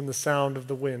significance than the sound of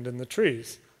the wind in the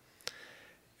trees.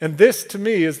 And this, to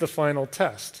me, is the final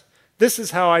test. This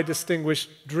is how I distinguish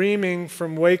dreaming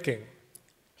from waking.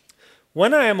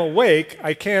 When I am awake,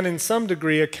 I can in some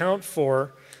degree account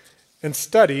for and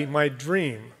study my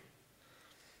dream.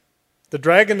 The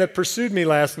dragon that pursued me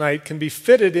last night can be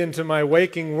fitted into my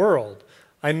waking world.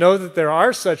 I know that there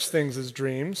are such things as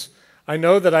dreams. I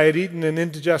know that I had eaten an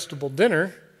indigestible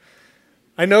dinner.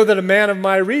 I know that a man of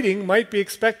my reading might be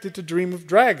expected to dream of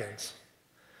dragons.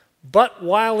 But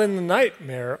while in the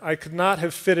nightmare, I could not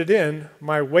have fitted in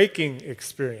my waking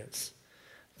experience.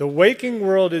 The waking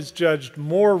world is judged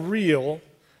more real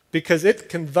because it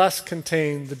can thus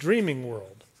contain the dreaming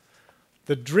world.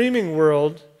 The dreaming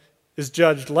world is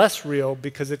judged less real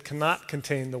because it cannot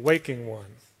contain the waking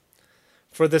one.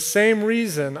 For the same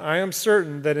reason, I am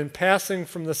certain that in passing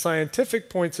from the scientific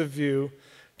points of view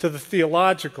to the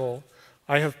theological,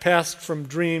 I have passed from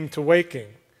dream to waking.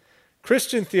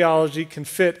 Christian theology can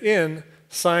fit in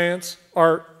science,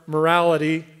 art,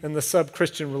 morality, and the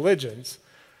sub-Christian religions.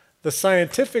 The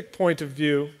scientific point of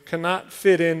view cannot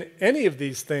fit in any of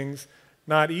these things,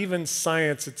 not even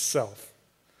science itself.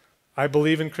 I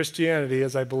believe in Christianity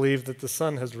as I believe that the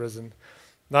sun has risen,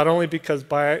 not only because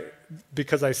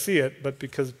I see it, but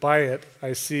because by it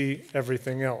I see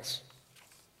everything else.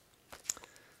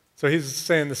 So he's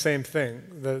saying the same thing.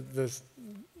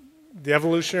 The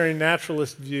evolutionary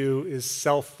naturalist view is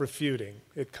self-refuting.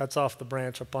 It cuts off the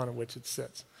branch upon which it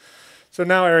sits. So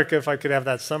now, Erica, if I could have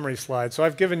that summary slide. So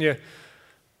I've given you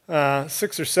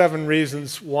 6 or 7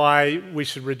 reasons why we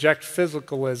should reject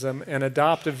physicalism and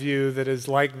adopt a view that is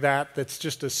like that, that's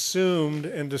just assumed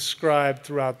and described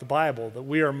throughout the Bible, that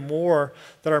we are more,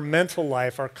 that our mental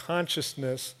life, our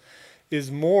consciousness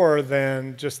is more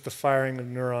than just the firing of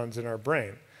neurons in our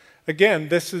brain. Again,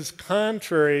 this is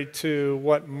contrary to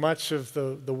what much of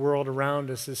the world around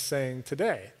us is saying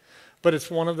today. But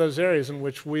it's one of those areas in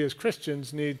which we as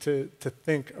Christians need to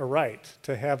think aright,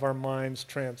 to have our minds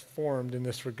transformed in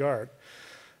this regard.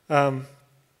 I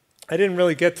didn't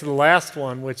really get to the last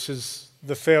one, which is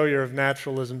the failure of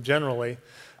naturalism generally.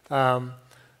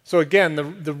 So again,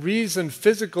 the reason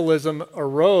physicalism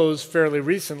arose fairly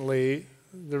recently,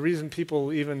 the reason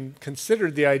people even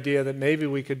considered the idea that maybe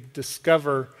we could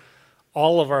discover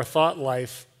all of our thought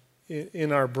life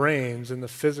in our brains, in the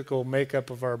physical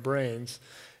makeup of our brains,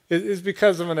 is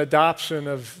because of an adoption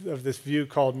of this view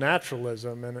called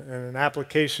naturalism and an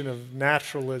application of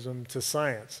naturalism to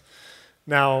science.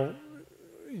 Now,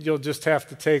 you'll just have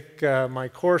to take my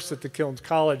course at the Kilns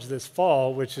College this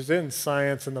fall, which is in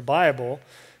Science and the Bible,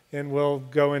 and we'll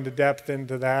go into depth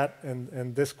into that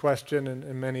and this question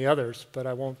and many others, but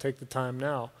I won't take the time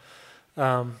now.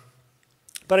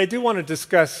 But I do want to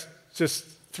discuss just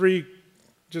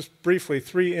briefly,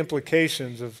 three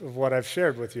implications of what I've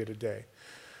shared with you today.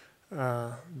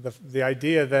 The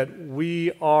idea that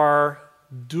we are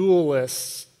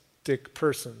dualistic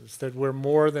persons, that we're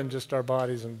more than just our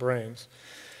bodies and brains.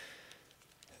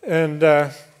 And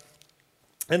the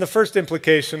first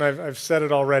implication, I've said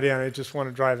it already, and I just want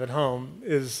to drive it home,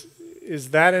 is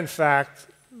that in fact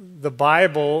the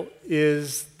Bible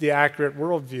is the accurate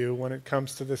worldview when it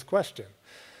comes to this question.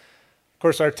 Of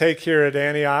course, our take here at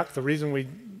Antioch, the reason we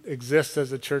exist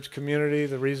as a church community,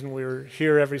 the reason we're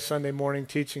here every Sunday morning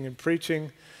teaching and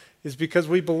preaching, is because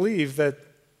we believe that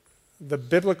the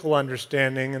biblical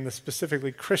understanding and the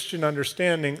specifically Christian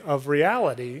understanding of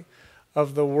reality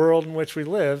of the world in which we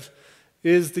live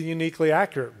is the uniquely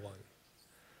accurate one.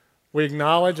 We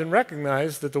acknowledge and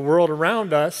recognize that the world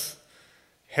around us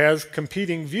has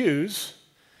competing views,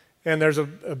 and there's a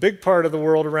big part of the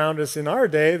world around us in our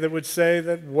day that would say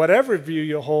that whatever view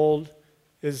you hold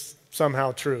is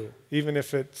somehow true, even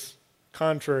if it's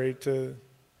contrary to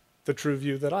the true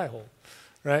view that I hold,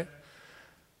 right?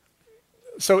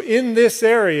 So in this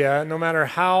area, no matter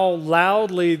how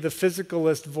loudly the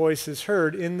physicalist voice is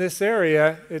heard, in this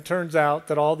area, it turns out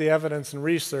that all the evidence and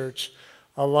research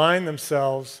align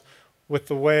themselves with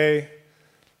the way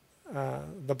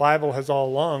the Bible has all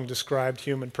along described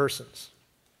human persons,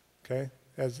 okay,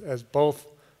 as both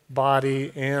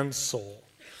body and soul.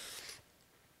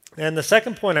 And the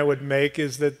second point I would make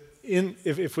is that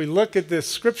if we look at this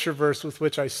scripture verse with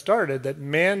which I started, that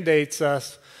mandates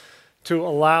us to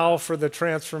allow for the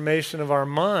transformation of our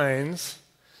minds,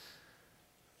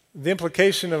 the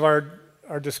implication of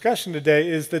our discussion today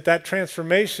is that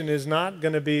transformation is not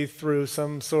going to be through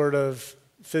some sort of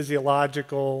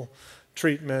physiological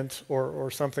treatment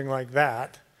or something like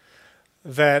that.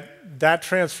 That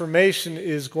transformation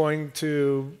is going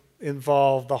to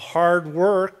involve the hard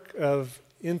work of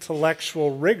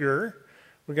intellectual rigor.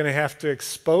 We're going to have to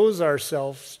expose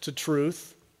ourselves to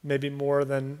truth, maybe more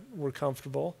than we're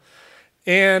comfortable.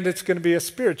 And it's going to be a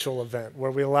spiritual event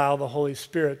where we allow the Holy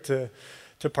Spirit to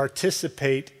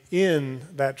participate in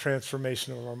that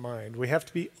transformation of our mind. We have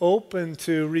to be open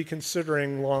to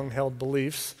reconsidering long-held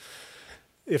beliefs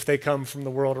if they come from the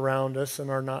world around us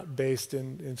and are not based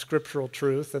in scriptural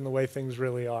truth and the way things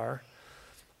really are.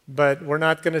 But we're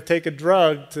not going to take a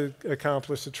drug to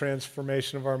accomplish the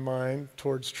transformation of our mind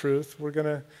towards truth. We're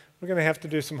going to have to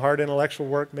do some hard intellectual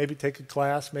work, maybe take a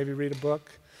class, maybe read a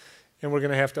book, and we're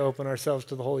going to have to open ourselves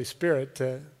to the Holy Spirit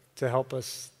to help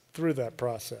us through that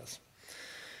process.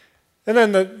 And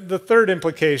then the third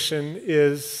implication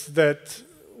is that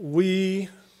we,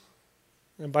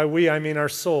 and by we I mean our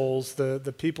souls,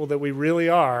 the people that we really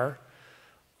are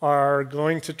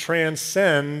going to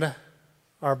transcend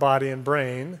our body and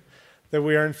brain, that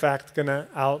we are in fact going to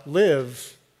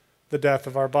outlive the death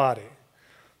of our body,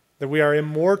 that we are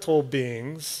immortal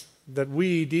beings, that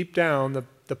we deep down,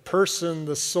 the person,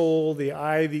 the soul, the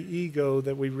I, the ego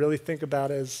that we really think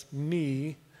about as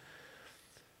me,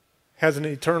 has an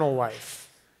eternal life,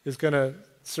 is going to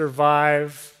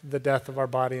survive the death of our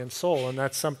body and soul. And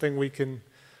that's something we can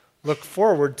look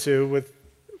forward to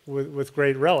with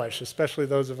great relish, especially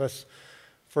those of us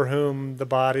for whom the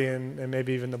body and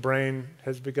maybe even the brain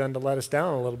has begun to let us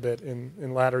down a little bit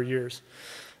in latter years.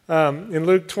 In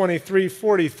Luke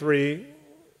 23:43,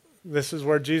 this is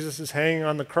where Jesus is hanging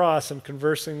on the cross and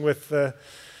conversing with the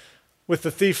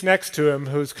thief next to him,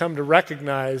 who's come to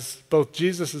recognize both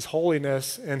Jesus'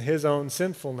 holiness and his own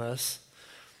sinfulness.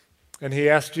 And he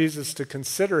asked Jesus to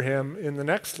consider him in the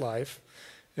next life.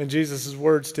 And Jesus'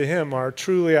 words to him are,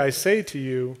 "Truly I say to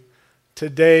you,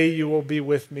 today you will be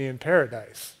with me in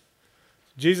paradise."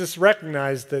 Jesus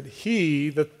recognized that he,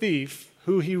 the thief,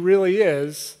 who he really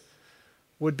is,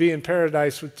 would be in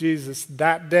paradise with Jesus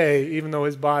that day, even though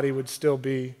his body would still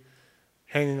be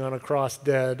hanging on a cross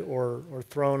dead or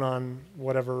thrown on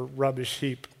whatever rubbish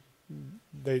heap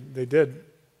they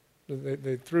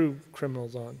threw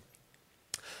criminals on.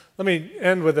 Let me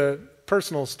end with a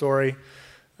personal story.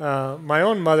 My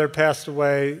own mother passed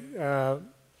away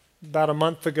about a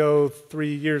month ago,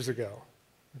 3 years ago,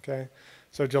 okay?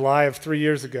 So July of 3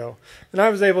 years ago. And I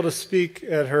was able to speak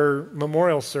at her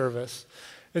memorial service.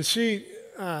 And she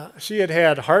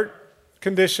had heart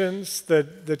conditions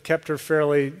that kept her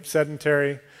fairly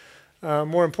sedentary.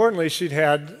 More importantly, she'd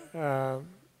had a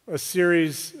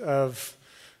series of,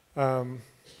 I'm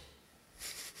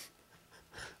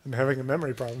having a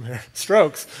memory problem here,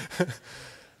 strokes.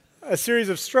 A series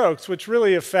of strokes which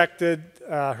really affected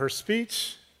her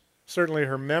speech, certainly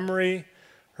her memory,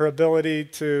 her ability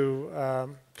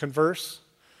to converse.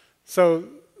 So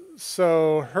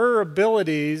So her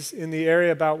abilities in the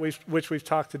area about which we've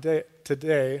talked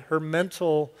today, her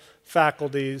mental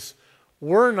faculties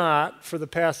were not for the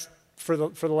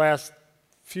last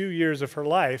few years of her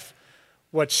life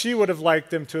what she would have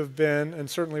liked them to have been, and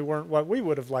certainly weren't what we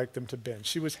would have liked them to have been.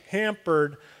 She was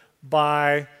hampered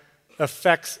by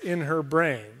effects in her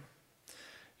brain.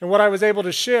 And what I was able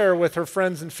to share with her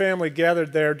friends and family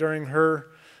gathered there during her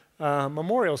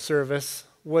memorial service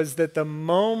was that the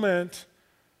moment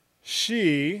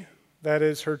she, that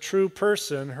is her true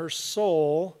person, her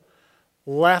soul,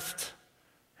 left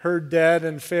her dead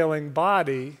and failing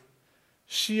body,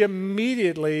 she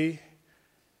immediately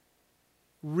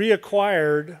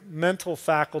reacquired mental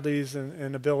faculties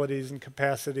and abilities and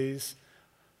capacities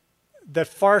that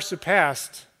far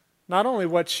surpassed not only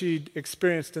what she'd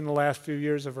experienced in the last few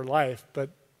years of her life, but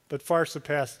far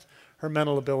surpassed her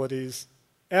mental abilities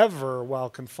ever while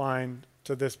confined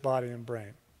to this body and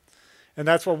brain. And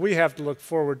that's what we have to look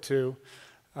forward to,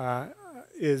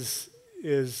 is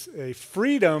a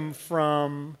freedom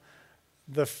from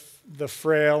the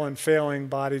frail and failing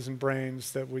bodies and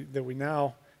brains that we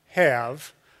now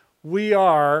have. We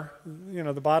are,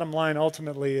 the bottom line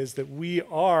ultimately is that we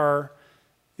are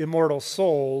immortal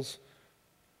souls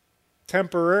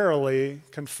temporarily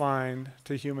confined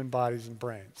to human bodies and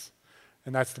brains.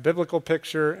 And that's the biblical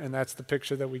picture, and that's the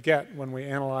picture that we get when we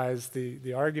analyze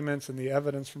the arguments and the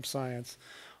evidence from science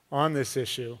on this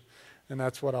issue. And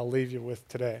that's what I'll leave you with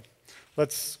today.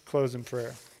 Let's close in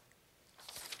prayer.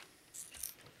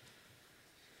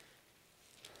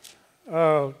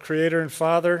 Oh, Creator and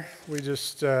Father, we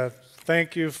just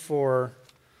thank you for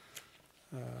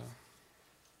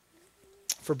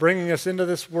bringing us into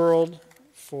this world,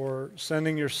 for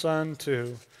sending your Son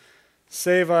to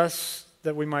save us,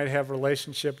 that we might have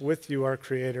relationship with you, our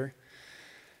Creator.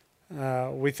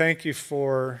 We thank you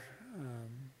for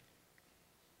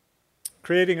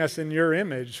creating us in your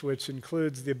image, which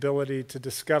includes the ability to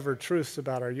discover truths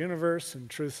about our universe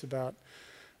and truths about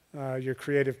your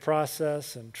creative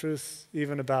process and truths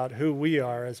even about who we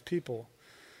are as people.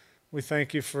 We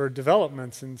thank you for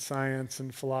developments in science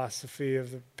and philosophy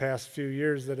of the past few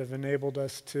years that have enabled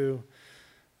us to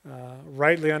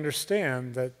rightly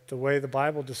understand that the way the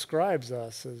Bible describes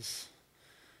us as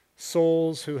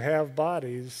souls who have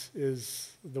bodies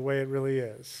is the way it really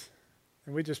is.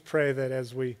 And we just pray that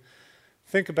as we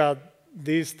think about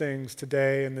these things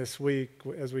today and this week,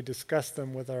 as we discuss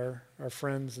them with our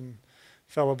friends and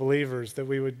fellow believers, that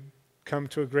we would come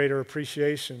to a greater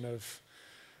appreciation of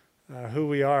who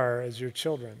we are as your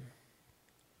children.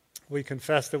 We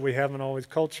confess that we haven't always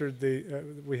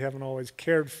we haven't always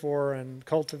cared for and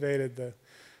cultivated the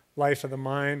life of the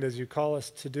mind as you call us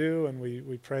to do, and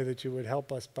we pray that you would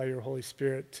help us by your Holy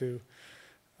Spirit to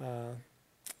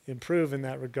improve in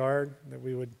that regard, that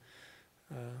we would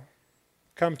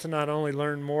come to not only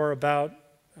learn more about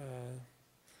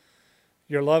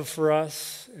your love for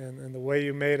us and the way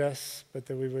you made us, but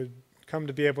that we would come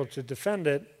to be able to defend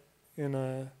it in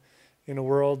a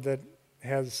world that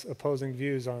has opposing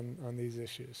views on these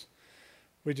issues.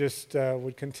 We just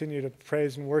would continue to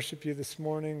praise and worship you this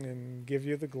morning and give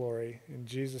you the glory. In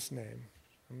Jesus' name,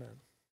 amen.